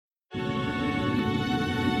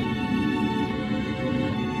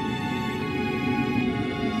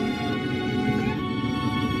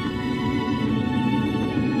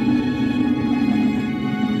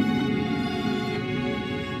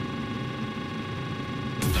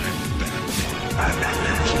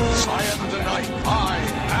I am the Knight. I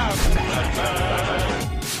am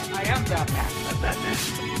Batman. I am Batman. I'm Batman.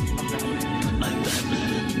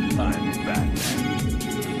 I'm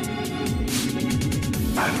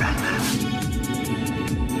Batman.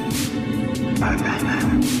 I'm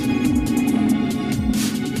Batman.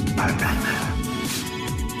 I'm Batman.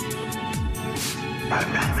 I'm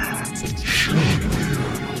Batman.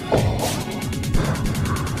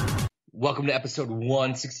 Welcome to episode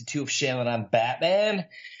 162 of Shailen on Batman.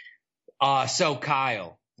 So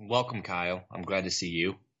Kyle, welcome Kyle. I'm glad to see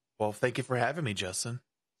you. Well, thank you for having me, Justin.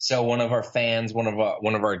 So one of our fans, one of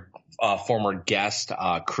our former guests,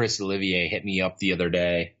 Chris Olivier, hit me up the other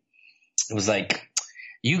day. It was like,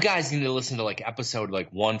 you guys need to listen to like episode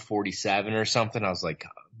like 147 or something. I was like,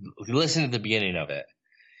 listen to the beginning of it.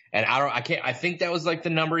 And I think that was like the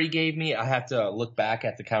number he gave me. I have to look back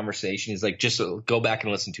at the conversation. He's like, just go back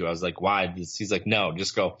and listen to it. I was like, why? He's like, no,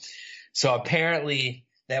 just go. So apparently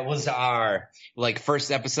that was our like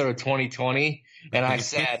first episode of 2020. And I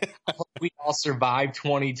said, I hope we all survived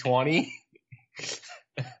 2020.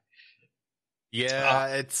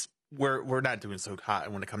 Yeah, we're not doing so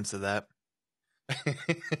hot when it comes to that.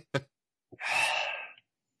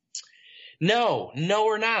 No,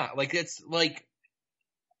 we're not. Like, it's like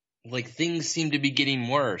things seem to be getting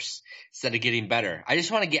worse instead of getting better. I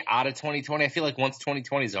just want to get out of 2020. I feel like once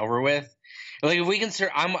 2020 is over with, like if we can,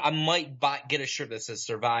 I might get a shirt that says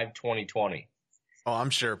 "Survive 2020." Oh,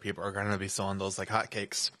 I'm sure people are going to be selling those like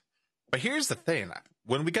hotcakes. But here's the thing: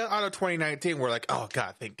 when we got out of 2019, we're like, "Oh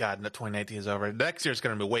God, thank God, that 2019 is over. Next year's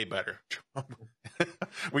going to be way better."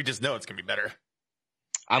 We just know it's going to be better.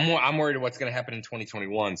 I'm worried what's going to happen in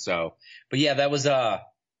 2021. So, but yeah, that was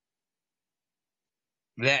That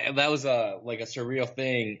was like a surreal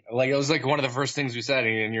thing. Like it was like one of the first things we said,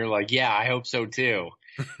 and you're like, "Yeah, I hope so too."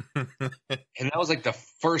 And that was like the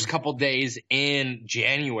first couple days in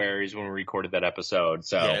January is when we recorded that episode.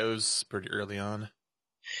 So yeah, it was pretty early on.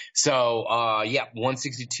 So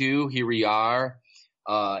 162. Here we are.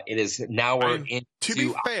 It is now we're into. To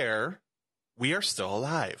be fair, we are still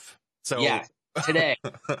alive. So yeah, today.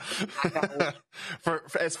 for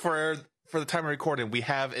the time of recording, we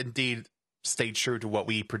have indeed stayed true to what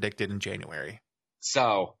we predicted in January.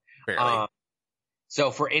 So, so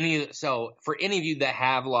for any of you that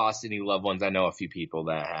have lost any loved ones, I know a few people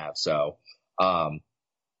that have. So,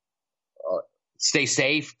 stay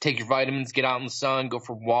safe, take your vitamins, get out in the sun, go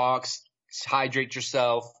for walks, hydrate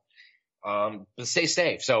yourself, but stay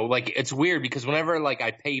safe. So like, it's weird because whenever like I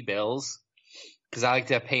pay bills, because I like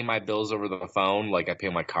to pay my bills over the phone, like I pay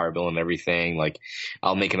my car bill and everything, like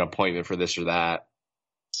I'll make an appointment for this or that.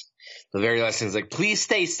 The very last thing is like, please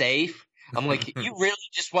stay safe. I'm like, you really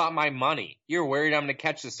just want my money. You're worried I'm going to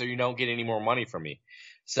catch this so you don't get any more money from me.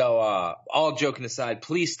 So, all joking aside,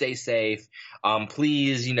 please stay safe.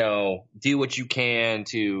 Please, do what you can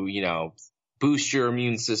to, boost your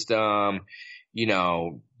immune system,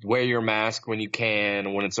 wear your mask when you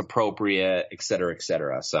can, when it's appropriate, et cetera, et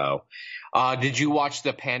cetera. So, did you watch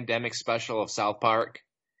the pandemic special of South Park?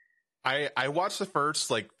 I watched the first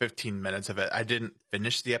like 15 minutes of it. I didn't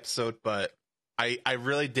finish the episode, but I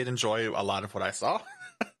really did enjoy a lot of what I saw.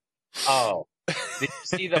 Oh, did you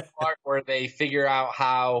see the part where they figure out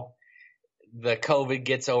how the COVID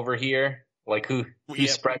gets over here? Like who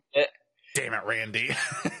spread it? Damn it, Randy.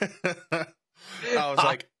 I'm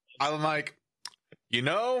like,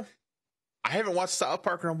 I haven't watched South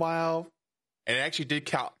Park in a while, and it actually did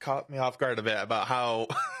caught me off guard a bit about how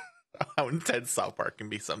intense South Park can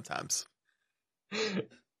be sometimes.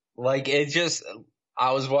 Like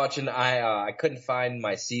I was watching. I couldn't find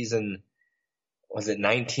my season. Was it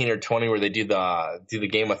 19 or 20 where they do the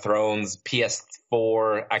Game of Thrones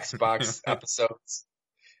PS4 Xbox episodes?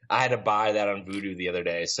 I had to buy that on Vudu the other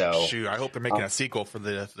day. So shoot, I hope they're making a sequel for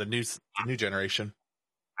the new generation.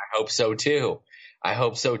 I hope so too.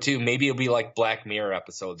 Maybe it'll be like Black Mirror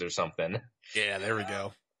episodes or something. Yeah, there we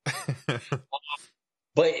go.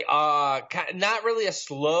 But not really a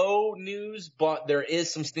slow news, but there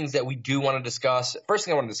is some things that we do want to discuss. First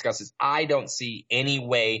thing I want to discuss is I don't see any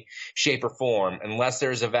way, shape, or form, unless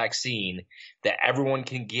there's a vaccine, that everyone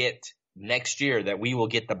can get next year that we will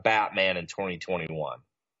get the Batman in 2021.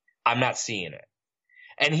 I'm not seeing it.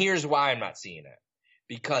 And here's why I'm not seeing it.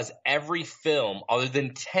 Because every film other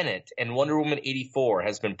than Tenet and Wonder Woman 84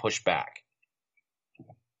 has been pushed back.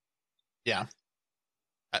 Yeah.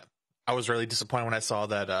 I was really disappointed when I saw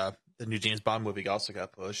that the new James Bond movie also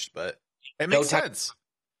got pushed, but it makes sense.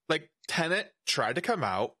 Like Tenet tried to come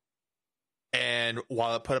out, and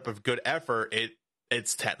while it put up a good effort,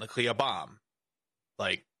 it's technically a bomb.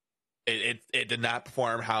 Like it did not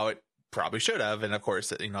perform how it probably should have. And of course,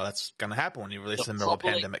 that's going to happen when you release in the middle of a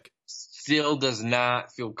pandemic. Still does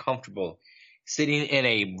not feel comfortable sitting in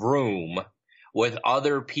a room with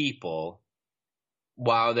other people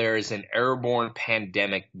while there is an airborne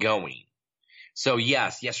pandemic going. So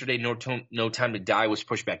yes, yesterday, No Time to Die was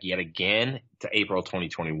pushed back yet again to April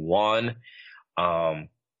 2021. I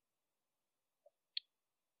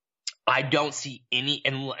don't see any,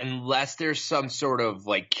 unless there's some sort of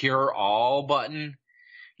like cure all button,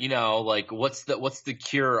 like what's the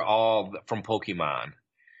cure all from Pokemon?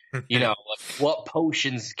 Like what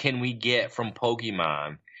potions can we get from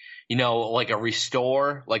Pokemon? Like a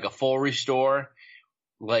restore, like a full restore,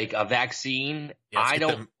 like a vaccine. Yes,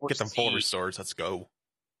 get them full restores. Let's go.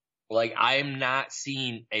 Like, I'm not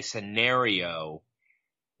seeing a scenario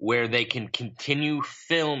where they can continue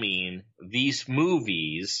filming these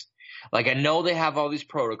movies. Like, I know they have all these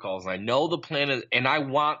protocols, and I know the plan is, and I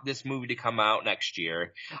want this movie to come out next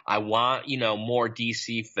year. I want, more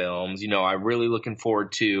DC films. I'm really looking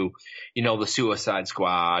forward to, the Suicide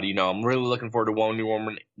Squad. I'm really looking forward to Wonder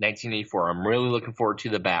Woman 1984. I'm really looking forward to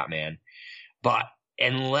the Batman. But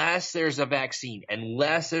unless there's a vaccine,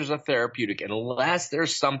 unless there's a therapeutic, unless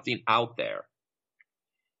there's something out there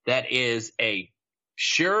that is a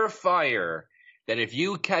surefire that if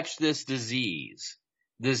you catch this disease,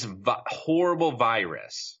 this horrible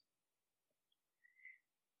virus,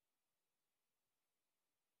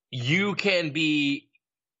 you can be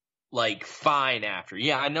like fine after.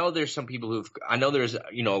 Yeah, I know there's some people there's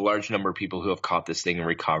a large number of people who have caught this thing and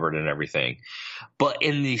recovered and everything. But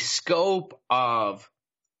in the scope of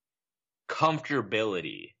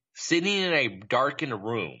comfortability, sitting in a darkened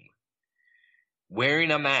room,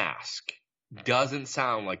 wearing a mask doesn't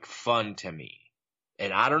sound like fun to me.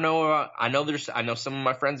 And I don't know. I know some of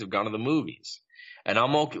my friends have gone to the movies, and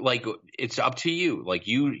I'm okay. Like, it's up to you. Like,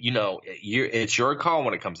 it's your call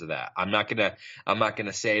when it comes to that. I'm not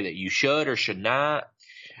gonna say that you should or should not.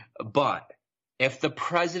 But if the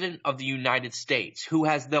president of the United States, who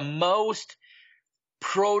has the most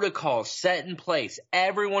protocols set in place,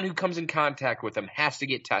 everyone who comes in contact with him has to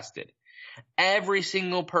get tested. Every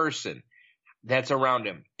single person that's around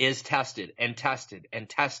him is tested and tested and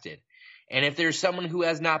tested. And if there's someone who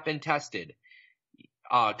has not been tested,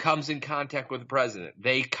 comes in contact with the president,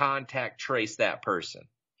 they contact trace that person.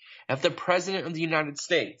 If the president of the United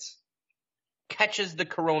States catches the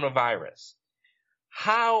coronavirus,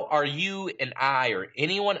 how are you and I or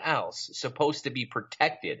anyone else supposed to be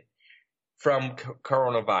protected from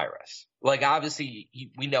coronavirus? Like, obviously,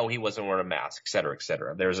 we know he wasn't wearing a mask, et cetera, et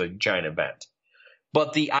cetera. There's a giant event.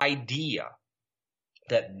 But the idea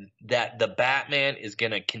that the Batman is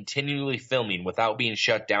going to continually filming without being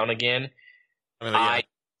shut down again. The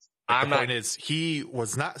point is, he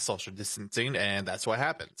was not social distancing, and that's what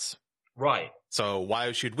happens. Right. So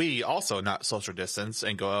why should we also not social distance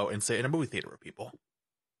and go out and sit in a movie theater with people?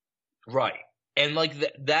 Right. And like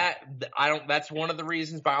that's one of the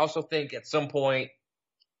reasons, but I also think at some point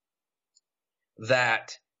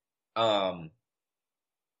that,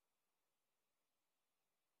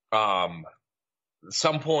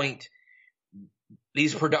 some point,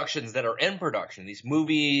 these productions that are in production, these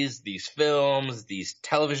movies, these films, these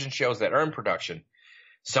television shows that are in production,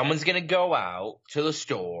 someone's going to go out to the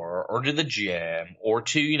store or to the gym or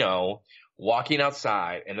to, walking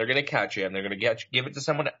outside, and they're going to catch it and they're going to give it to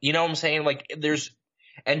someone. You know what I'm saying? Like,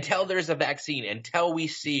 until there's a vaccine, until we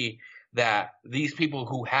see that these people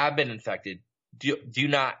who have been infected do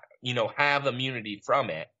not, have immunity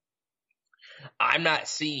from it, I'm not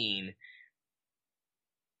seeing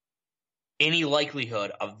any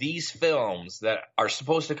likelihood of these films that are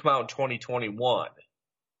supposed to come out in 2021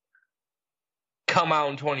 come out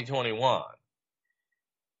in 2021.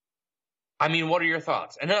 I mean, what are your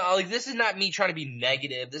thoughts? And this is not me trying to be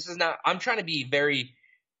negative. I'm trying to be very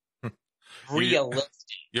realistic.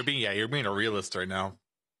 You're being a realist right now.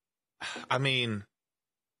 I mean,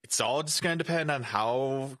 it's all just going to depend on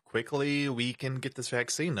how quickly we can get this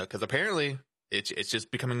vaccine, though, because apparently it's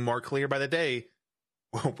just becoming more clear by the day.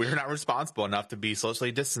 We're not responsible enough to be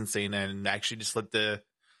socially distancing and actually just let the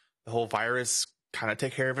whole virus kind of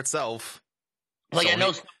take care of itself. Like, I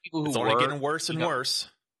know some people who it's only getting worse and worse.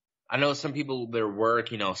 I know some people, their work,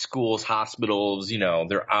 schools, hospitals,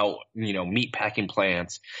 they're out, meat packing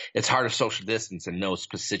plants. It's hard to social distance in those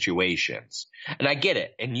situations. And I get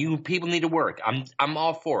it. And people need to work. I'm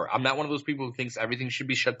all for it. I'm not one of those people who thinks everything should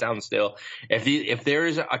be shut down still. If there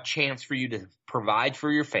is a chance for you to provide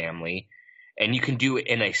for your family, and you can do it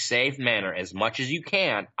in a safe manner as much as you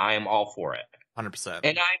can, I am all for it.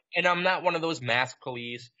 100%. And I'm not one of those mask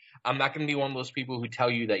police. I'm not going to be one of those people who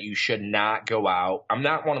tell you that you should not go out. I'm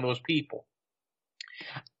not one of those people.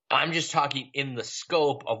 I'm just talking in the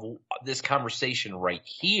scope of this conversation right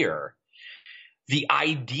here. The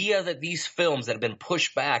idea that these films that have been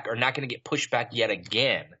pushed back are not going to get pushed back yet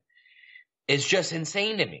again is just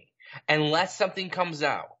insane to me. Unless something comes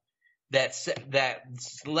out that's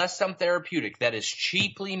less some therapeutic that is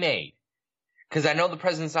cheaply made, because I know the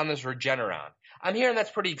president's on this Regeneron. I'm hearing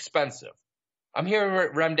that's pretty expensive. I'm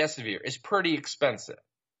hearing remdesivir is pretty expensive.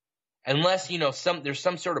 Unless, there's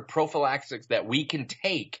some sort of prophylaxis that we can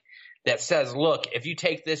take that says, look, if you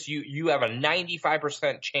take this, you have a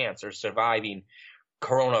 95% chance of surviving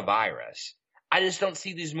coronavirus. I just don't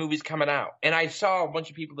see these movies coming out. And I saw a bunch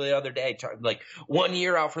of people the other day, like 1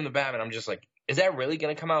 year out from the Batman. I'm just like, is that really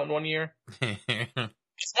going to come out in 1 year?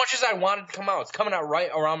 As much as I want it to come out, it's coming out right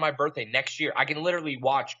around my birthday next year. I can literally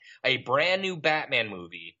watch a brand new Batman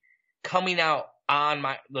movie coming out on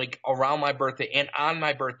around my birthday and on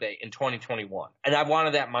my birthday in 2021. And I've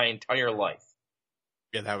wanted that my entire life.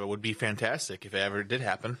 Yeah, that would be fantastic if it ever did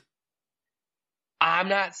happen. I'm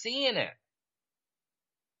not seeing it.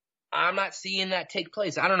 I'm not seeing that take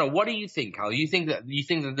place. I don't know. What do you think, Kyle? You think that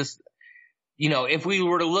this, if we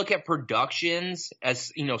were to look at productions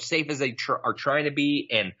as, safe as they are trying to be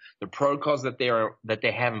and the protocols that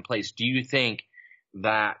they have in place, do you think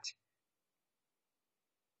that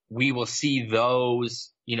we will see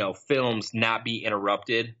those, films not be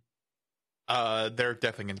interrupted? They're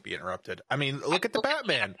definitely going to be interrupted. I mean, look at the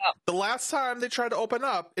Batman. The last time they tried to open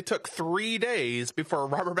up, it took 3 days before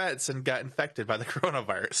Robert Pattinson got infected by the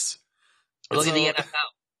coronavirus. Look at the NFL.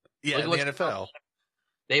 Yeah, the NFL.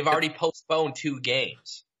 They've already postponed 2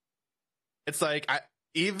 games. It's like,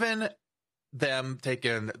 even them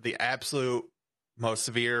taking the absolute most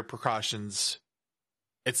severe precautions,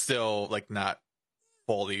 it's still not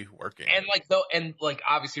fully working. And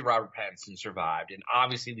obviously Robert Pattinson survived, and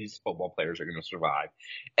obviously these football players are going to survive.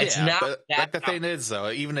 It's the thing is, though,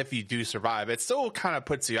 even if you do survive, it still kind of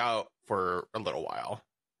puts you out for a little while.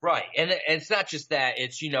 Right. And it's not just that,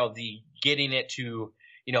 it's, the getting it to,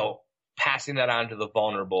 passing that on to the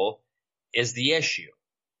vulnerable is the issue.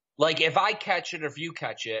 Like, if I catch it or if you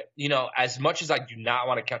catch it, as much as I do not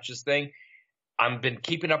want to catch this thing, I've been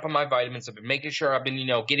keeping up on my vitamins. I've been making sure I've been,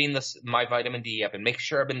 getting my vitamin D. I've been making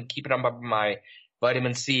sure I've been keeping up on my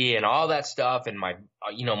vitamin C and all that stuff, and my,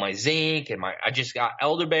 my zinc, and I just got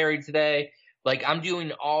elderberry today. Like, I'm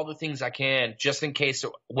doing all the things I can just in case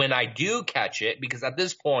when I do catch it, because at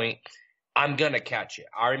this point, I'm going to catch it.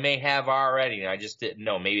 I may have already, and I just didn't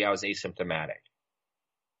know. Maybe I was asymptomatic.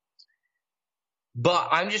 But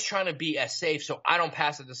I'm just trying to be as safe so I don't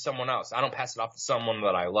pass it to someone else. I don't pass it off to someone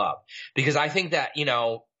that I love. Because I think that,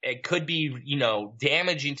 it could be,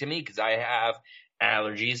 damaging to me because I have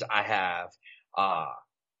allergies. I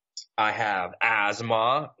have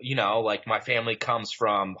asthma, my family comes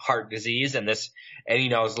from heart disease and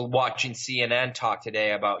I was watching CNN talk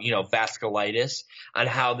today about, vasculitis and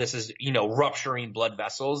how this is, rupturing blood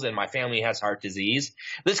vessels, and my family has heart disease.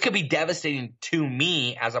 This could be devastating to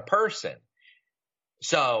me as a person.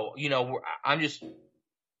 So, I'm just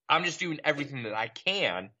doing everything that I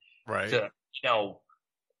can to,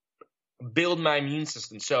 build my immune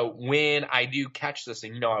system. So when I do catch this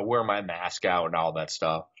and, I wear my mask out and all that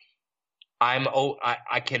stuff,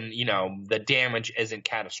 I can, the damage isn't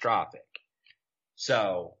catastrophic.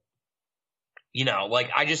 So,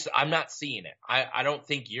 I'm not seeing it. I don't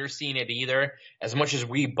think you're seeing it either. As much as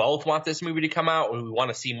we both want this movie to come out, we want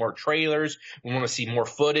to see more trailers, we want to see more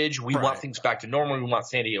footage, we want things back to normal, we want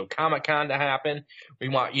San Diego Comic-Con to happen. We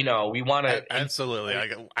want, we want to. Absolutely.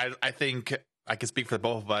 I think I can speak for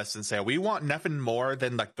both of us and say we want nothing more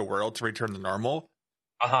than the world to return to normal.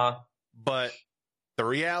 But the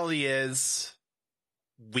reality is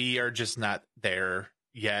we are just not there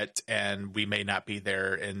yet, and we may not be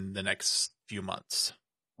there in the next few months.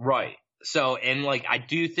 Right. So, and I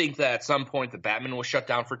do think that at some point the Batman will shut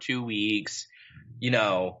down for 2 weeks. Any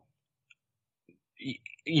of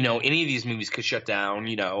these movies could shut down,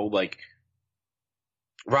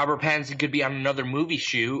 Robert Pattinson could be on another movie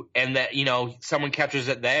shoot and that, someone catches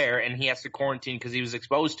it there and he has to quarantine because he was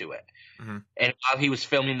exposed to it. Mm-hmm. And while he was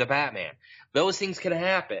filming the Batman, those things could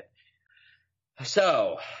happen.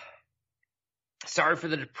 So, sorry for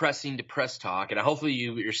the depressed talk, and hopefully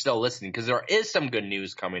you're still listening because there is some good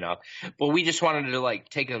news coming up. But we just wanted to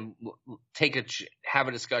have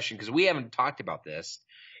a discussion because we haven't talked about this,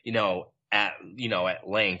 at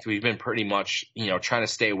length. We've been pretty much, trying to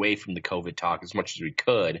stay away from the COVID talk as much as we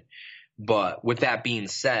could. But with that being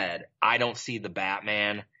said, I don't see the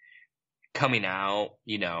Batman coming out.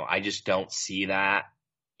 I just don't see that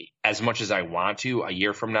as much as I want to. A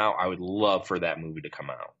year from now, I would love for that movie to come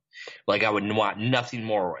out. Like, I would want nothing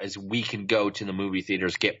more as we can go to the movie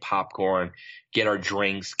theaters, get popcorn, get our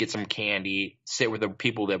drinks, get some candy, sit with the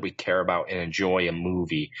people that we care about, and enjoy a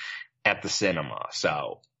movie at the cinema.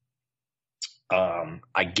 So,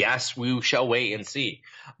 I guess we shall wait and see.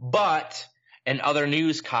 But in other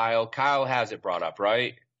news, Kyle has it brought up,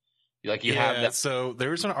 right? Like, you have that. So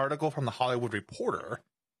there's an article from the Hollywood Reporter,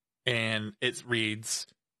 and it reads,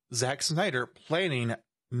 Zack Snyder planning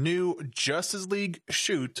new Justice League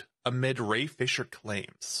shoot amid Ray Fisher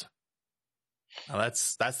claims. Now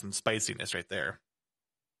that's some spiciness right there.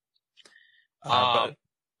 But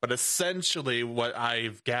essentially what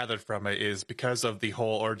I've gathered from it is because of the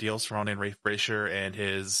whole ordeal surrounding Ray Fisher and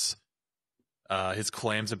his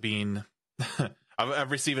claims of being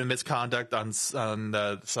of receiving misconduct on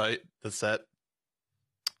the set,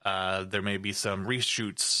 there may be some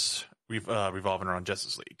reshoots revolving around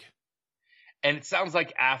Justice League. And it sounds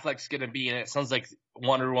like Affleck's going to be in it. It sounds like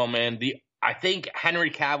Wonder Woman. I think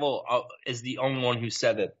Henry Cavill is the only one who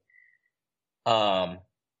said that.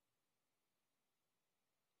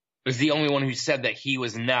 Was the only one who said that he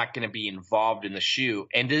was not going to be involved in the shoot.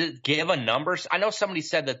 And did it give a number? I know somebody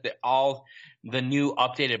said that all the new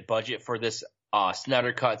updated budget for this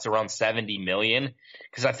Snyder Cut's around $70 million,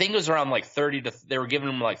 because I think it was around like 30 to. They were giving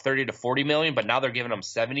him like 30 to 40 million, but now they're giving him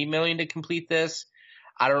 70 million to complete this.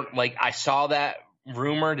 I saw that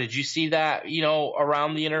rumor. Did you see that,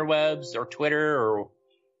 around the interwebs or Twitter or?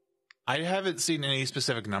 I haven't seen any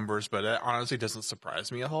specific numbers, but it honestly doesn't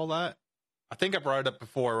surprise me a whole lot. I think I brought it up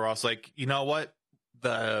before where I was like, you know what?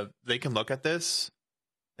 They can look at this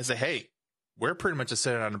and say, hey, we're pretty much just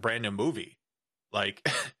sitting on a brand new movie. Like,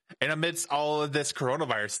 and amidst all of this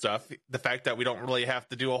coronavirus stuff, the fact that we don't really have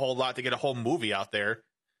to do a whole lot to get a whole movie out there,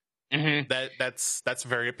 that's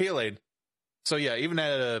very appealing. So yeah, even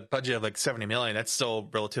at a budget of like 70 million, that's still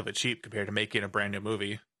relatively cheap compared to making a brand new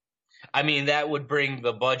movie. I mean, that would bring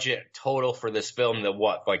the budget total for this film to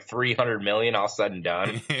what, like 300 million all said and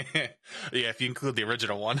done? Yeah, if you include the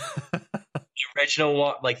original one. The original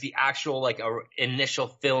one, like the actual initial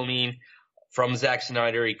filming from Zack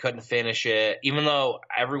Snyder, he couldn't finish it, even though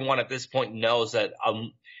everyone at this point knows that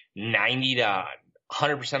 90 to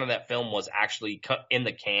 100% of that film was actually in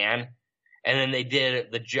the can. And then they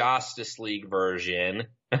did the Justice League version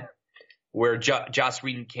where Joss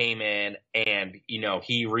Whedon came in and,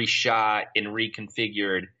 he reshot and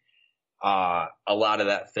reconfigured a lot of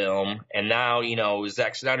that film. And now,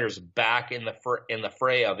 Zack Snyder's back in the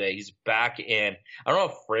fray of it. He's back in, I don't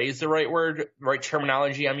know if fray is the right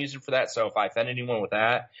terminology I'm using for that. So if I offend anyone with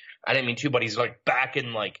that, I didn't mean to, but he's like back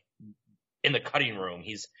in in the cutting room.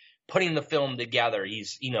 He's putting the film together.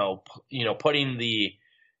 He's, putting the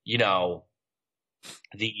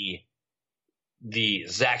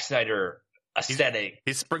Zack Snyder aesthetic.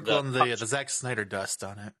 He's sprinkling the Zack Snyder dust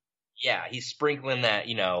on it. Yeah, he's sprinkling that,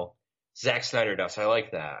 Zack Snyder dust. I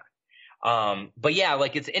like that. But yeah,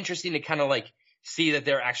 it's interesting to kind of see that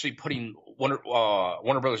they're actually putting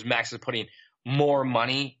Warner Brothers Max is putting more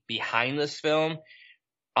money behind this film.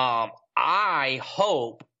 I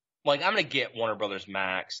hope, I'm gonna get Warner Brothers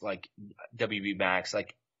Max, WB Max,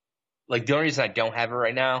 the only reason I don't have it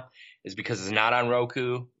right now is because it's not on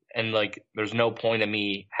Roku, and there's no point in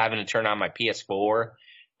me having to turn on my PS4.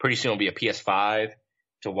 Pretty soon it'll be a PS5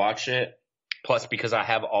 to watch it. Plus, because I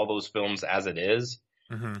have all those films as it is,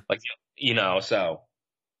 so.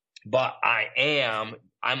 But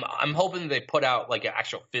I'm hoping they put out an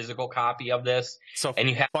actual physical copy of this. So, and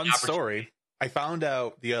you have fun story. I found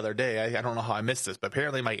out the other day. I don't know how I missed this, but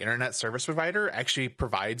apparently my internet service provider actually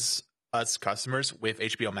provides us customers with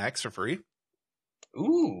HBO Max for free.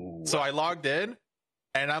 Ooh. So I logged in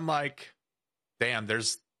and I'm like, damn,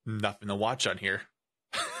 there's nothing to watch on here.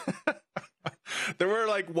 There were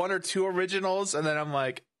one or two originals, and then I'm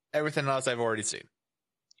like, everything else I've already seen.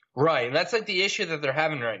 Right. And that's the issue that they're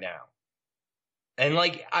having right now. And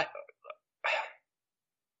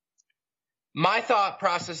my thought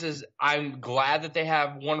process is I'm glad that they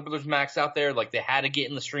have Warner Brothers Max out there. They had to get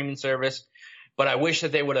in the streaming service, but I wish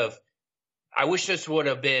that I wish this would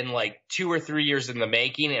have been 2 or 3 years in the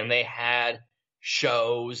making and they had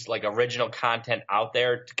shows original content out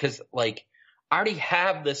there, because I already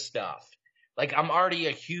have this stuff. I'm already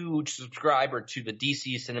a huge subscriber to the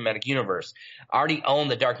DC Cinematic Universe. I already own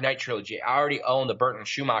the Dark Knight trilogy. I already own the Burton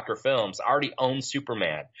Schumacher films. I already own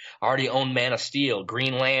Superman. I already own Man of Steel,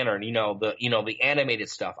 Green Lantern, the animated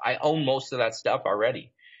stuff. I own most of that stuff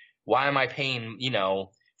already. Why am I paying,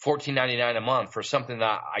 $14.99 a month for something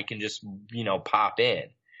that I can just, pop in?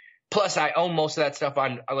 Plus, I own most of that stuff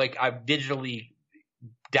on, I've digitally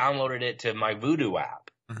downloaded it to my Vudu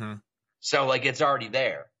app. Mm-hmm. So, it's already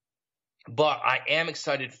there. But I am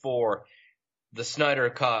excited for the Snyder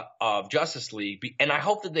cut of Justice League, and I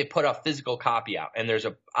hope that they put a physical copy out, and there's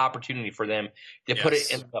an opportunity for them to put it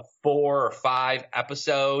in the 4 or 5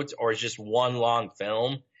 episodes, or it's just one long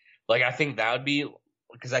film. Like, I think that would be,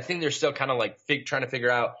 because I think they're still kind of like trying to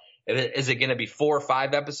figure out, is it going to be 4 or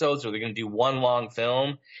 5 episodes, or are they going to do one long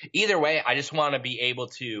film? Either way, I just want to be able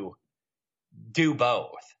to do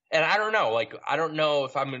both. And I don't know, like, I don't know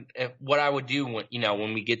if what I would do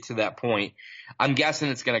when we get to that point. I'm guessing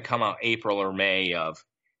it's going to come out April or May of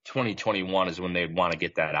 2021 is when they'd want to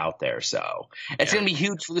get that out there. So it's going to be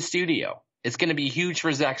huge for the studio. It's going to be huge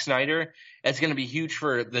for Zack Snyder. It's going to be huge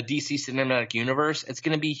for the DC Cinematic Universe. It's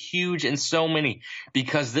going to be huge in so many,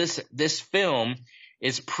 because this film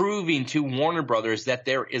is proving to Warner Brothers that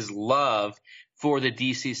there is love for the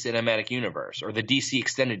DC Cinematic Universe, or the DC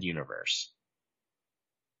Extended Universe.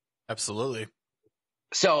 Absolutely.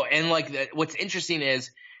 So, and like, what's interesting is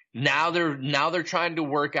now they're trying to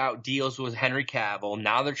work out deals with Henry Cavill.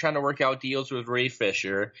 Now they're trying to work out deals with Ray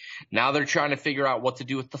Fisher. Now they're trying to figure out what to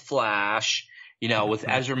do with the Flash, with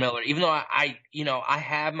Ezra Miller. Even though I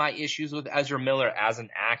have my issues with Ezra Miller as an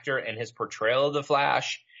actor and his portrayal of the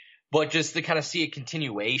Flash, but just to kind of see a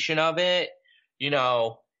continuation of it,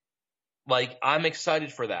 like, I'm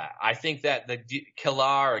excited for that. I think that the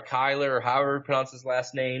Kyler, or however you pronounce his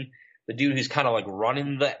last name, the dude who's kind of like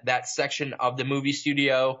running that section of the movie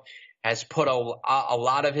studio, has put a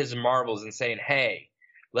lot of his marbles in saying, hey,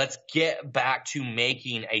 let's get back to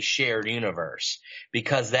making a shared universe,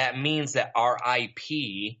 because that means that our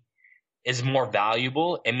IP is more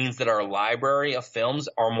valuable. It means that our library of films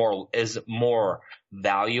is more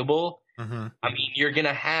valuable. Mm-hmm. I mean, you're going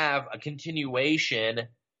to have a continuation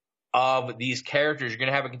of these characters. You're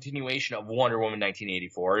going to have a continuation of Wonder Woman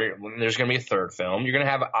 1984. There's going to be a third film. You're going to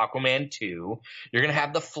have Aquaman 2. You're going to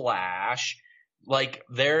have The Flash. Like,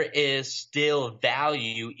 there is still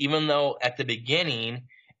value, even though at the beginning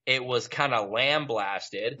it was kind of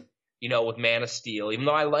lambasted, with Man of Steel. Even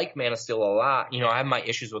though I like Man of Steel a lot, I have my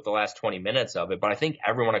issues with the last 20 minutes of it, but I think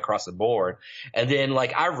everyone across the board. And then,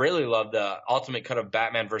 like, I really love the ultimate cut of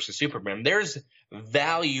Batman versus Superman. There's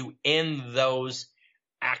value in those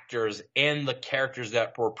actors and the characters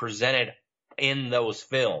that were presented in those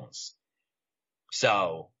films.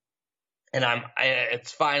 So, and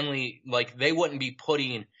it's finally, like, they wouldn't be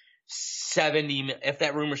putting 70, if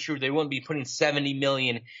that rumor's true, they wouldn't be putting 70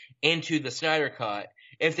 million into the Snyder Cut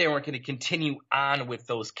if they weren't going to continue on with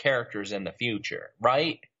those characters in the future,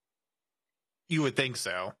 right? You would think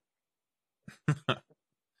so.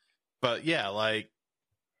 But yeah, like,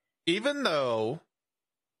 even though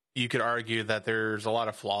you could argue that there's a lot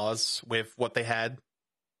of flaws with what they had,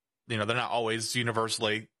 they're not always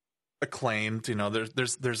universally acclaimed.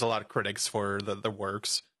 There's a lot of critics for the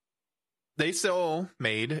works. They still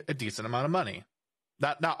made a decent amount of money.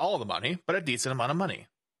 Not all the money, but a decent amount of money.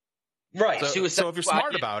 Right. So if you're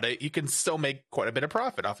smart about it, you can still make quite a bit of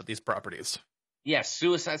profit off of these properties. Yeah,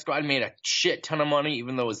 Suicide Squad made a shit ton of money,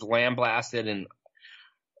 even though it was lambasted. And,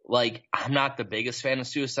 like, I'm not the biggest fan of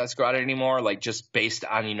Suicide Squad anymore. Like, just based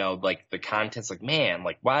on, like, the contents. Like, man,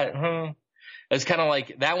 like, what? Huh? It's kind of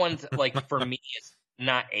like, that one's, like, for me, it's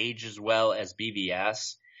not aged as well as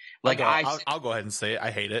BVS. Like, I'll go ahead and say it.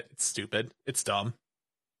 I hate it. It's stupid. It's dumb.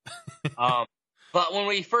 But when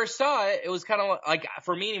we first saw it, it was kind of like,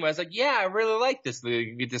 for me anyway, I was like, yeah, I really like this.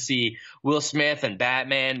 We get to see Will Smith and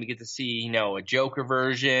Batman. We get to see, a Joker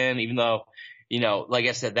version, even though, like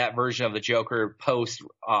I said, that version of the Joker post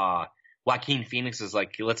Joaquin Phoenix is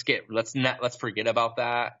like, let's forget about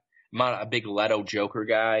that. I'm not a big Leto Joker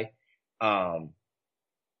guy.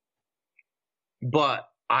 But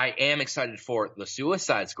I am excited for the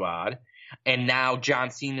Suicide Squad. And now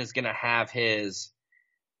John Cena is going to have his,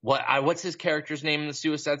 what's his character's name in the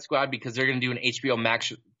Suicide Squad? Because they're going to do an HBO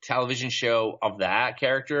Max television show of that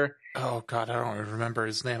character. Oh, God, I don't remember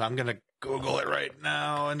his name. I'm going to Google it right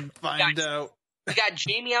now and find out. We got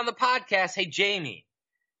Jamie on the podcast. Hey, Jamie.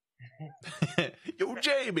 Yo,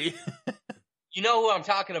 Jamie. You know who I'm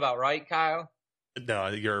talking about, right, Kyle? No,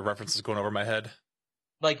 your reference is going over my head.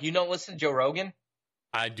 Like, you don't listen to Joe Rogan?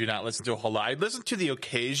 I do not listen to a whole lot. I listen to the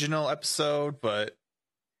occasional episode, but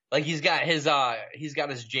like, he's got his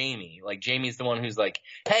Jamie. Like, Jamie's the one who's like,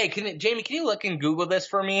 hey, Jamie, can you look and Google this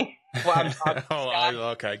for me? While I'm talking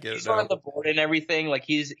okay, I get it. He's on the board and everything. Like,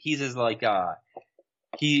 he's his like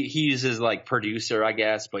he's his like producer, I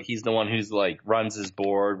guess, but he's the one who's like runs his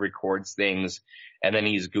board, records things, and then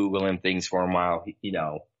he's Googling things for him while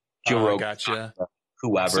Joe Rogan, gotcha.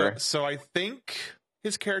 Whoever. So I think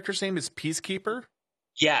his character's name is Peacekeeper.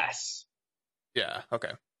 Yes. Yeah.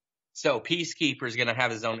 Okay. So Peacekeeper is going to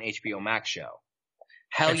have his own HBO Max show.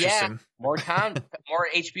 Hell yeah. More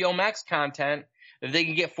HBO Max content. If they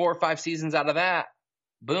can get 4 or 5 seasons out of that,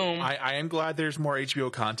 boom. I am glad there's more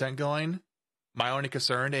HBO content going. My only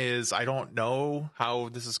concern is I don't know how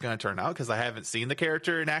this is going to turn out because I haven't seen the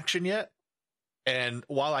character in action yet. And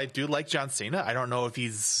while I do like John Cena, I don't know if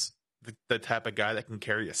he's the type of guy that can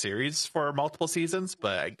carry a series for multiple seasons,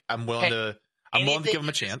 but I'm willing to give him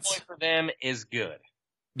a chance. For them is good.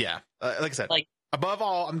 Yeah. Like I said, above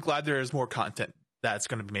all, I'm glad there is more content that's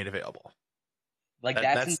going to be made available.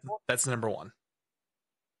 That's number one.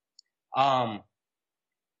 I'm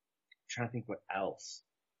trying to think what else.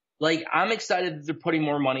 Like, I'm excited that they're putting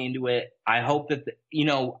more money into it. I hope that,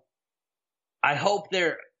 I hope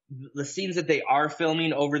the scenes that they are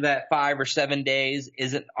filming over that 5 or 7 days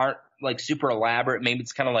aren't like super elaborate. Maybe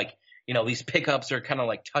it's kind of like, these pickups are kind of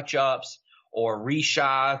like touch ups or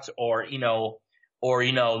reshots or,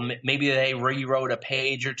 maybe they rewrote a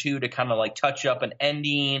page or two to kind of like touch up an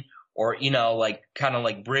ending or, like kind of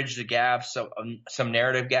like bridge the gaps, so some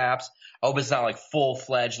narrative gaps. I hope it's not like full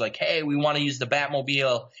fledged, like, hey, we want to use the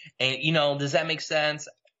Batmobile. And, does that make sense?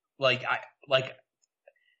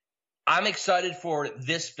 I'm excited for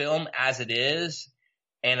this film as it is.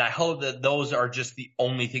 And I hope that those are just the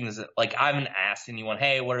only things that, like, I haven't asked anyone,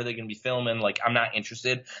 hey, what are they going to be filming? Like, I'm not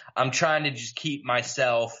interested. I'm trying to just keep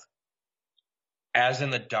myself as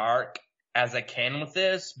in the dark as I can with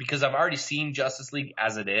this because I've already seen Justice League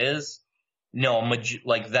as it is.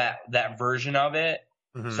 Like that version of it.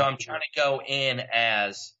 Mm-hmm. So I'm trying to go in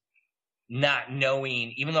as not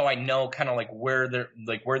knowing, even though I know kind of like where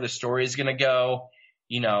the story is going to go.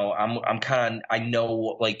 I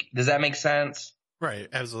know, like, does that make sense? Right.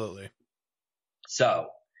 Absolutely. So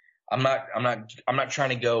I'm not trying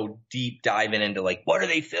to go deep diving into like, what are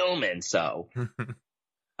they filming? So,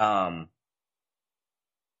 I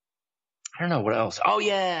don't know what else. Oh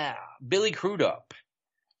yeah. Billy Crudup.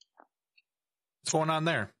 What's going on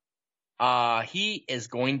there? He is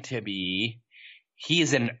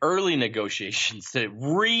in early negotiations to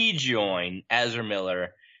rejoin Ezra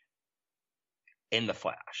Miller in The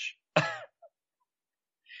Flash.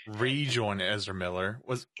 Rejoin Ezra Miller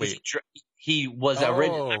he was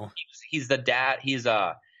originally. He's the dad.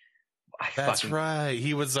 That's right.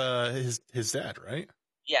 He was his dad, right?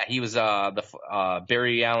 Yeah, he was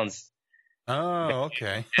Barry Allen's. Oh,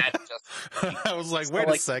 okay. I was like, wait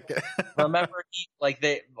a second. Remember,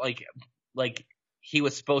 he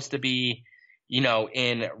was supposed to be,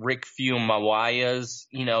 in Rick Famuyiwa's,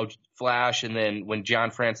 Flash, and then when John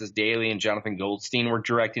Francis Daly and Jonathan Goldstein were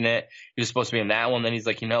directing it, he was supposed to be in that one. Then he's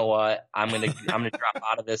like, you know what? I'm gonna drop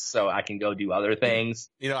out of this so I can go do other things.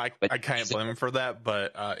 I can't blame him for that,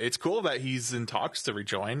 but it's cool that he's in talks to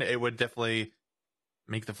rejoin. It would definitely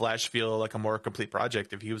make the Flash feel like a more complete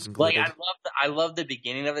project if he was included. Like, I love the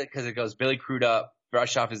beginning of it because it goes, Billy Crudup,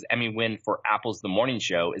 fresh off his Emmy win for Apple's The Morning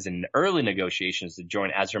Show, is in early negotiations to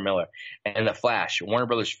join Ezra Miller and The Flash, Warner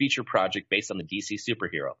Brothers feature project based on the DC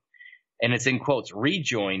superhero. And it's in quotes,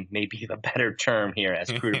 rejoin may be the better term here,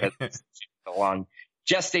 as Crudup has been a long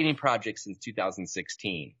gestating project since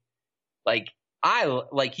 2016.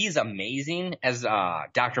 He's amazing as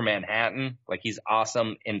Dr. Manhattan. Like, he's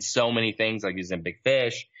awesome in so many things. Like, he's in Big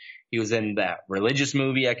Fish. He was in that religious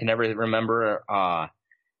movie I can never remember.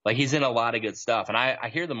 He's in a lot of good stuff. And I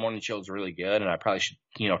hear The Morning Show is really good, and I probably should,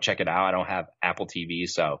 check it out. I don't have Apple TV,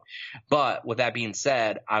 so. But with that being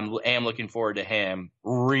said, I am looking forward to him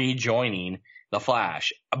rejoining The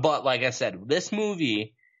Flash. But like I said, this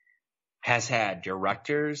movie has had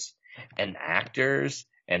directors and actors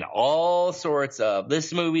and all sorts of,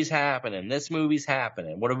 this movie's happening.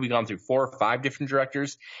 What have we gone through? 4 or 5 different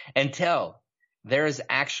directors until there is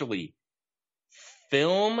actually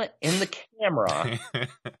film in the camera.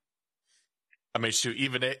 I mean, shoot,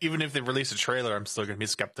 even if they release a trailer, I'm still going to be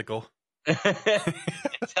skeptical.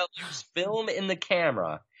 Until there's film in the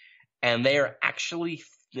camera, and they are actually,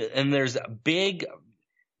 and there's a big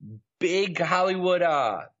Hollywood,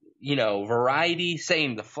 variety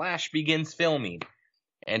saying The Flash begins filming.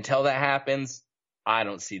 Until that happens, I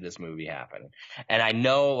don't see this movie happening. And I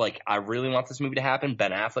know, I really want this movie to happen.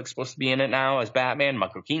 Ben Affleck's supposed to be in it now as Batman.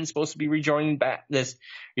 Michael Keaton's supposed to be rejoining this.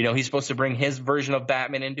 He's supposed to bring his version of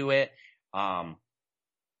Batman into it. But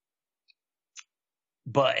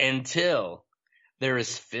until there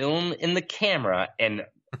is film in the camera and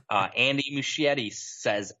Andy Muschietti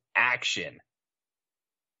says action,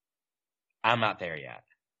 I'm not there yet.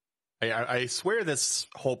 I swear this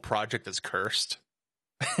whole project is cursed.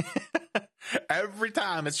 Every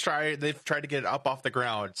time they've tried to get it up off the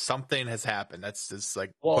ground, something has happened. That's just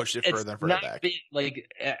push it further and further back.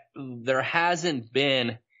 There hasn't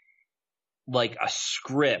been like a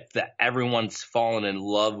script that everyone's fallen in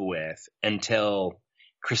love with until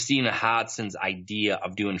Christina Hodson's idea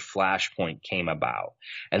of doing Flashpoint came about.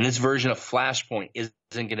 And this version of Flashpoint isn't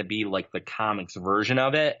going to be like the comics version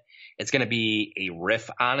of it. It's going to be a riff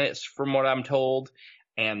on it, from what I'm told.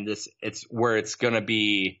 And it's going to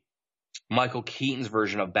be Michael Keaton's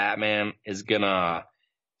version of Batman is going to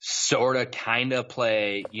sort of kind of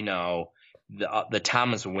play, you know, the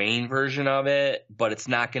Thomas Wayne version of it, but it's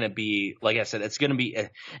not going to be, like I said, it's going to be, and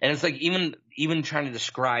it's like even trying to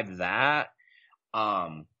describe that,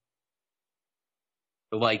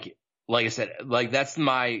 like I said, like that's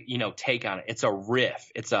my, you know, take on it. It's a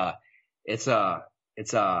riff. It's a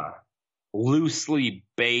loosely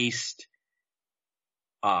based,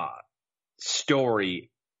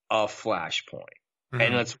 story of Flashpoint. Mm-hmm.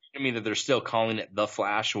 And it's to me that they're still calling it The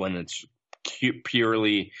Flash when it's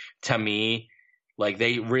purely, to me, like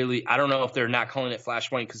they really, I don't know if they're not calling it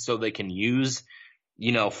Flashpoint because so they can use,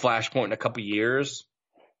 you know, Flashpoint in a couple years.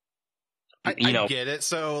 I get it.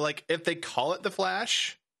 So like if they call it The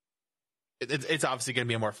Flash, it's obviously going to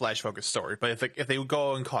be a more Flash focused story. But if they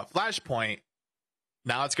go and call it Flashpoint,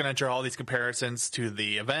 now it's going to draw all these comparisons to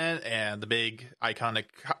the event and the big iconic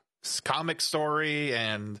comic story,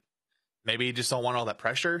 and maybe you just don't want all that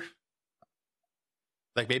pressure.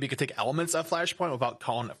 Like maybe you could take elements of Flashpoint without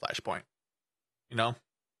calling it Flashpoint. You know,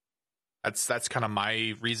 that's kind of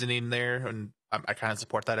my reasoning there, and I kind of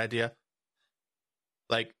support that idea.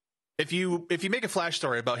 Like if you make a Flash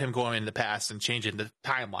story about him going in the past and changing the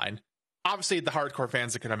timeline, obviously the hardcore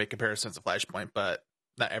fans are going to make comparisons to Flashpoint, but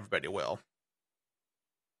not everybody will.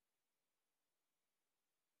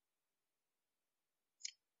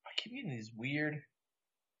 I keep getting these weird.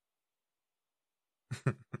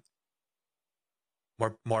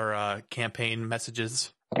 More campaign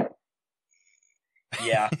messages.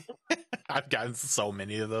 Yeah. I've gotten so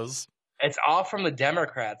many of those. It's all from the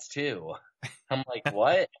Democrats too. I'm like,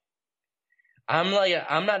 what? I'm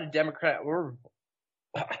not a Democrat or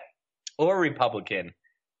Republican.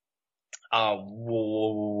 Why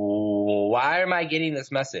am I getting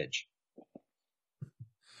this message?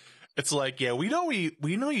 It's like, yeah, we know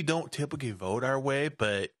you don't typically vote our way,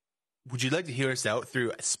 but would you like to hear us out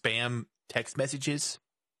through spam text messages?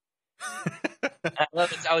 I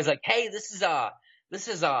love it. It's always like, hey, this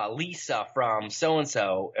is Lisa from so and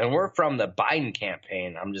so, and we're from the Biden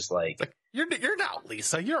campaign. I'm just like you're not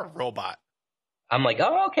Lisa, you're a robot. I'm like,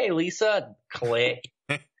 oh, okay, Lisa. Click.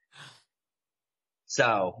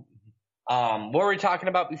 So, what were we talking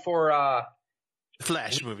about before?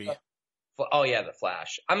 Flash movie. Oh yeah, the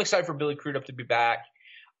Flash. I'm excited for Billy Crudup to be back.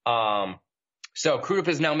 So Crudup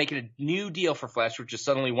is now making a new deal for Flash, which is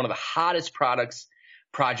suddenly one of the hottest projects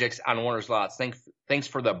on Warner's lots. Thanks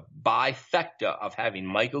for the bifecta of having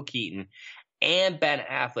Michael Keaton and Ben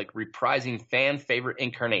Affleck reprising fan favorite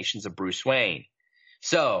incarnations of Bruce Wayne.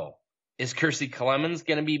 So is Kiersey Clemons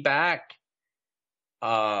going to be back?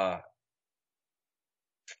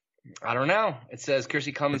 I don't know. It says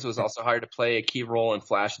Kiersey Clemons was also hired to play a key role in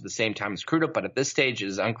Flash at the same time as Crudup, but at this stage it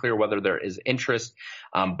is unclear whether there is interest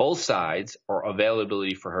on both sides or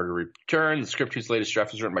availability for her to return. The script, whose latest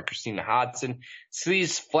draft was written by Christina Hodson,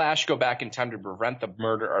 sees Flash go back in time to prevent the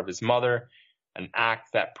murder of his mother, an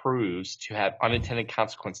act that proves to have unintended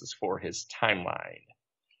consequences for his timeline.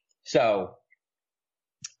 So,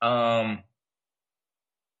 yeah,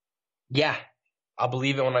 I'll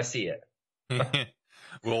believe it when I see it.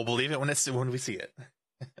 We'll believe it when we see it.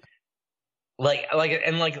 like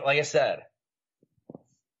I said,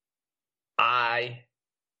 I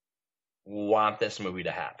want this movie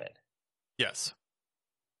to happen. Yes.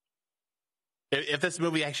 If this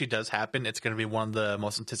movie actually does happen, it's going to be one of the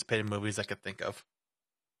most anticipated movies I could think of.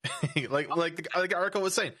 like the article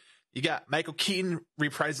was saying, you got Michael Keaton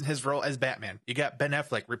reprising his role as Batman. You got Ben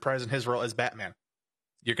Affleck reprising his role as Batman.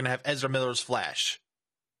 You're going to have Ezra Miller's Flash.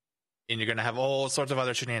 And you're going to have all sorts of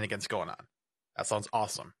other shenanigans going on. That sounds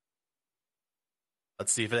awesome.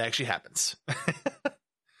 Let's see if it actually happens.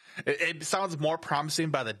 It sounds more promising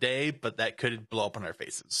by the day, but that could blow up in our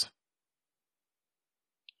faces.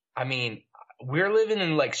 I mean, we're living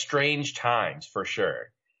in like strange times for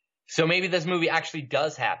sure. So maybe this movie actually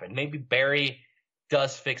does happen. Maybe Barry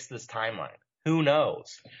does fix this timeline. Who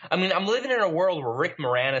knows? I mean, I'm living in a world where Rick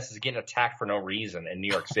Moranis is getting attacked for no reason in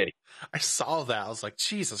New York City. I saw that. I was like,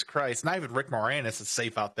 Jesus Christ. Not even Rick Moranis is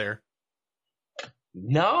safe out there.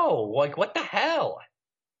 No. Like, what the hell?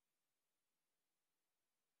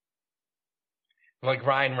 Like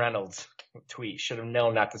Ryan Reynolds tweet, should have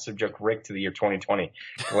known not to subject Rick to the year 2020.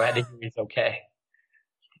 Glad to hear he's okay.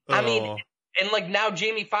 Oh. I mean, and like now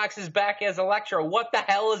Jamie Foxx is back as Elektra. What the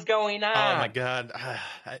hell is going on? Oh my God.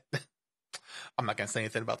 I'm not gonna say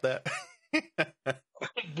anything about that.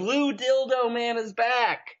 Blue Dildo Man is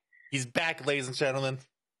back. He's back, ladies and gentlemen.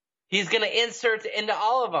 He's gonna insert into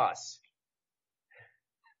all of us.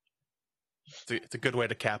 It's a good way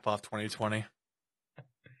to cap off 2020.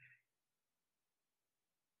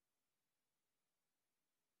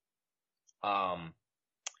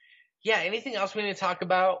 Yeah, anything else we need to talk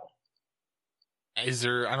about? Is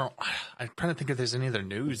there? I'm trying to think if there's any other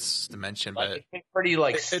news to mention, but it's been pretty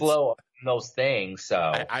slow on those things. So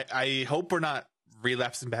I hope we're not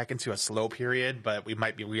relapsing back into a slow period, but we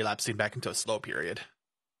might be relapsing back into a slow period.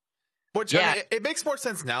 Which it makes more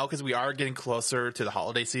sense now because we are getting closer to the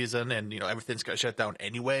holiday season, and everything's gonna shut down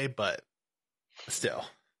anyway. But still,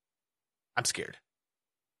 I'm scared.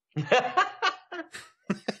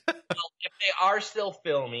 If they are still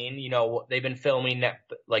filming, they've been filming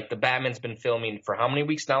the Batman's been filming for how many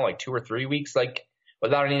weeks now? Like 2 or 3 weeks,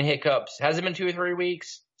 without any hiccups. Has it been 2 or 3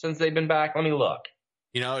 weeks since they've been back? Let me look.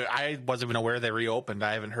 I wasn't even aware they reopened.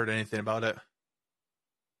 I haven't heard anything about it.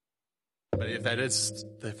 But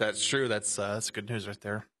if that's true, that's good news right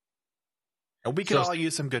there. And we can all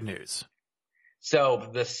use some good news. So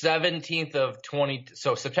the 17th of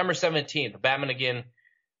September 17th,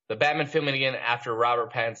 the Batman filming again after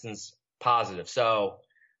Robert Pattinson's positive. So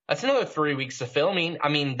that's another 3 weeks of filming. I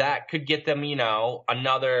mean, that could get them,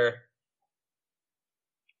 another,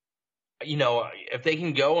 if they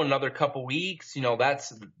can go another couple weeks,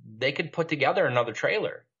 they could put together another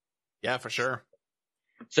trailer. Yeah, for sure.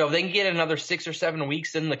 So if they can get another 6 or 7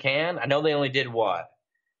 weeks in the can, I know they only did what?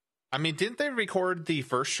 I mean, didn't they record the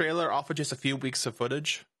first trailer off of just a few weeks of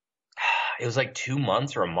footage? It was like 2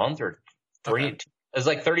 months or a month or 3. Okay. It was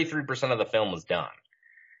like 33% of the film was done.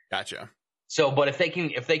 Gotcha. So, but if they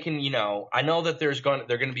can, I know that they're going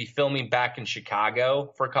to be filming back in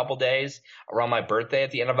Chicago for a couple days around my birthday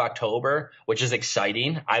at the end of October, which is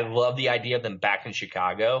exciting. I love the idea of them back in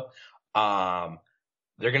Chicago. They're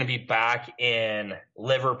going to be back in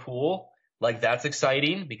Liverpool. That's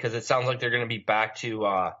exciting because it sounds like they're going to be back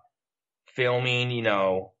to filming,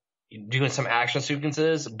 doing some action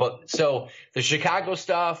sequences. But so the Chicago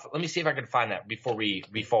stuff, let me see if I can find that before we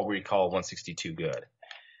call 162 good.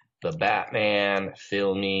 The Batman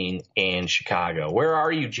filming in Chicago. Where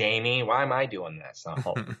are you, Jamie? Why am I doing this?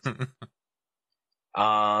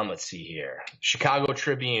 Let's see here. Chicago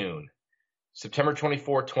Tribune. September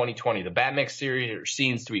 24, 2020. The Batman exterior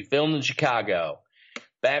scenes to be filmed in Chicago.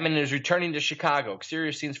 Batman is returning to Chicago.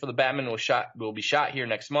 Exterior scenes for the Batman will be shot here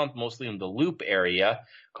next month, mostly in the Loop area,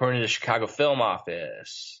 according to the Chicago Film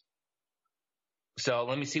Office. So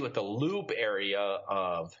let me see what the Loop area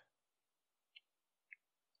of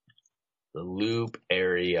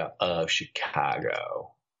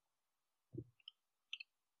Chicago.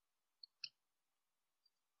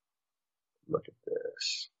 Look at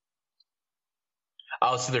this.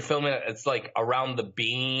 Oh, so they're filming it. It's like around the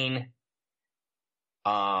Bean.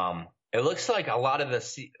 It looks like a lot of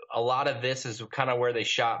this is kind of where they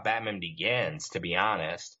shot Batman Begins, to be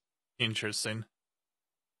honest. Interesting.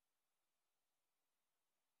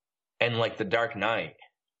 And the Dark Knight.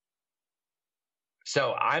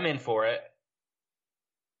 So I'm in for it.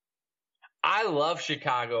 I love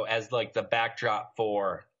Chicago as the backdrop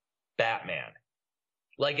for Batman.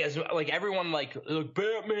 Everyone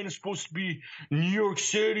Batman is supposed to be New York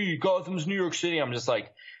City. Gotham's New York City. I'm just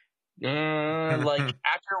after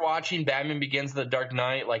watching Batman Begins, The Dark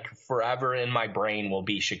Knight, forever in my brain will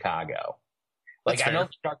be Chicago. I know The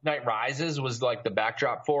Dark Knight Rises was the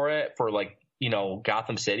backdrop for it for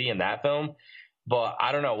Gotham City in that film. But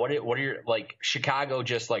I don't know what are your Chicago?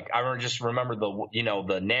 Just I remember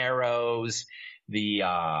the Narrows, the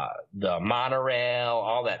monorail,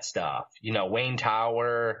 all that stuff. Wayne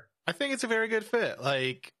Tower. I think it's a very good fit.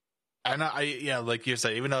 Like you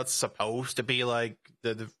said, even though it's supposed to be the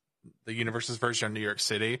universe's version of New York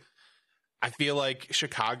City, I feel like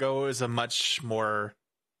Chicago is a much more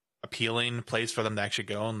appealing place for them to actually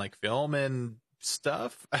go and film and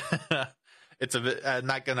stuff. It's a bit,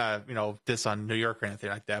 not gonna, diss on New York or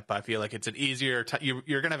anything like that, but I feel like it's an easier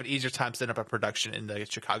you're gonna have an easier time setting up a production in the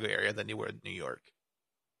Chicago area than you would in New York.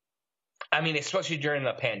 I mean, especially during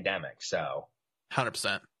the pandemic, so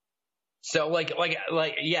 100%. So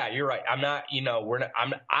yeah, you're right. I'm not,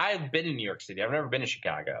 I've been in New York City. I've never been to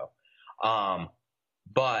Chicago.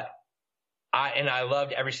 But I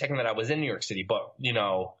loved every second that I was in New York City. But,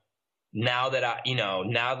 now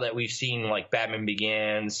that we've seen Batman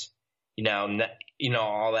Begins,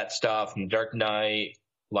 all that stuff and Dark Knight,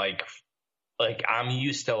 I'm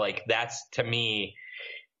used to that's to me,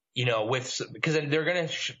 because they're going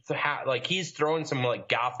to he's throwing some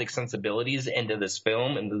gothic sensibilities into this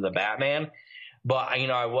film, into the Batman. But, you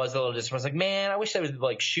know, I was a little disappointed. I was like, man, I wish they would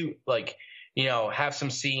like shoot, like, you know, have some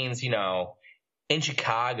scenes, you know, in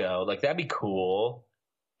Chicago. Like, that'd be cool.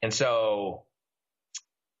 And so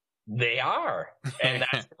they are. And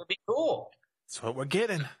that's going to be cool. That's what we're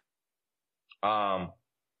getting.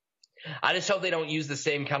 I just hope they don't use the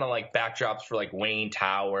same kind of like backdrops for like Wayne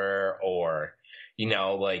Tower or, you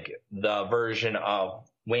know, like the version of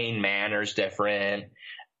Wayne Manor's different.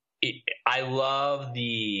 I love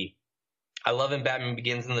in Batman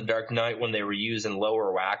Begins and The Dark Knight when they were using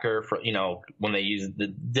Lower Wacker for, you know, when they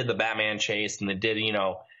did the Batman chase and they did, you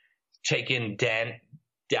know, taking Dent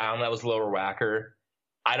down. That was Lower Wacker.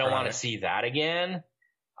 I don't want to see that again.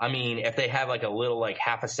 I mean, if they have like a little, like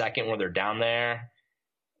half a second where they're down there,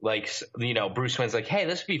 like, you know, Bruce Wayne's like, hey,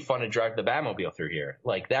 this would be fun to drive the Batmobile through here.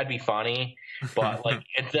 Like, that'd be funny. But like,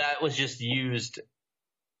 if that was just used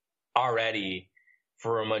already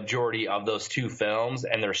for a majority of those two films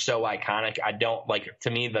and they're so iconic, I don't like, to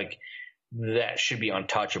me, like, that should be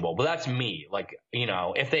untouchable. But that's me. Like, you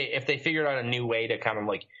know, if they figured out a new way to kind of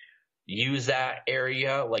like use that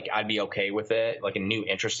area, like, I'd be okay with it, like a new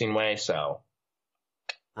interesting way. So.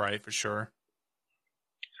 Right, for sure.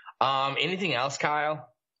 Anything else, Kyle?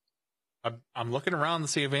 I'm looking around to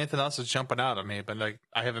see if anything else is jumping out at me, but like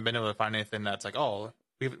I haven't been able to find anything that's like, oh,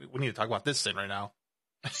 we need to talk about this thing right now.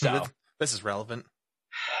 So this is relevant.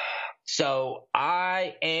 So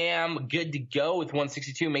I am good to go with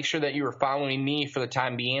 162. Make sure that you were following me for the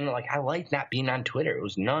time being. Like, I like not being on Twitter. It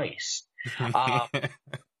was nice.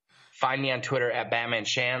 Find me on Twitter at Batman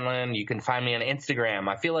Shanlin. You can find me on Instagram.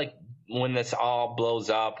 I feel like when this all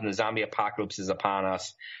blows up and the zombie apocalypse is upon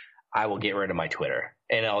us, I will get rid of my Twitter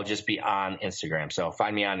and I'll just be on Instagram. So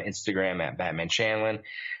find me on Instagram at Batman Shanlin.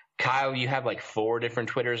 Kyle, you have like 4 different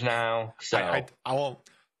Twitters now. So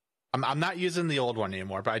I'm not using the old one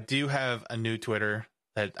anymore, but I do have a new Twitter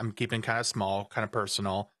that I'm keeping kind of small, kind of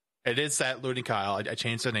personal. It is at Looting Kyle. I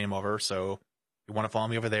changed the name over, so if you want to follow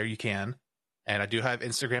me over there, you can. And I do have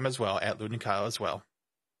Instagram as well, at Looting Kyle as well.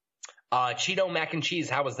 Cheeto mac and cheese,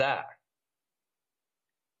 how was that?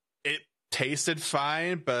 It tasted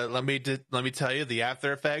fine, but let me tell you, the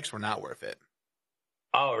after effects were not worth it.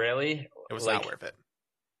 Oh, really? It was not worth it.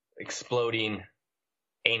 Exploding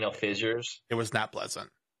anal fissures. It was not pleasant.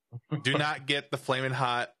 Do not get the flaming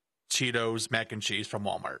hot Cheetos mac and cheese from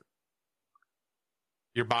Walmart.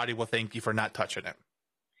 Your body will thank you for not touching it.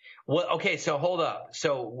 Well, okay, so hold up.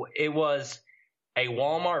 So it was a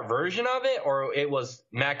Walmart version of it, or it was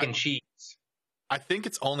mac and cheese? I think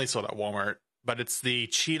it's only sold at Walmart, but it's the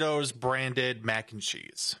Cheetos branded mac and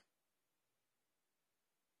cheese.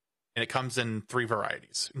 And it comes in 3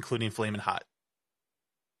 varieties, including flaming hot.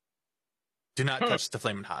 Do not touch the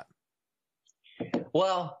flaming hot.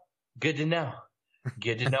 Well, good to know.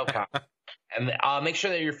 Good to know, Kyle. And make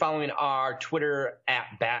sure that you're following our Twitter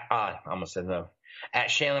at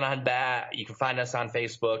Shanlin on Bat. You can find us on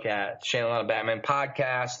Facebook at Shanlin on Batman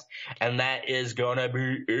Podcast. And that is gonna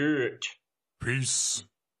be it. Peace.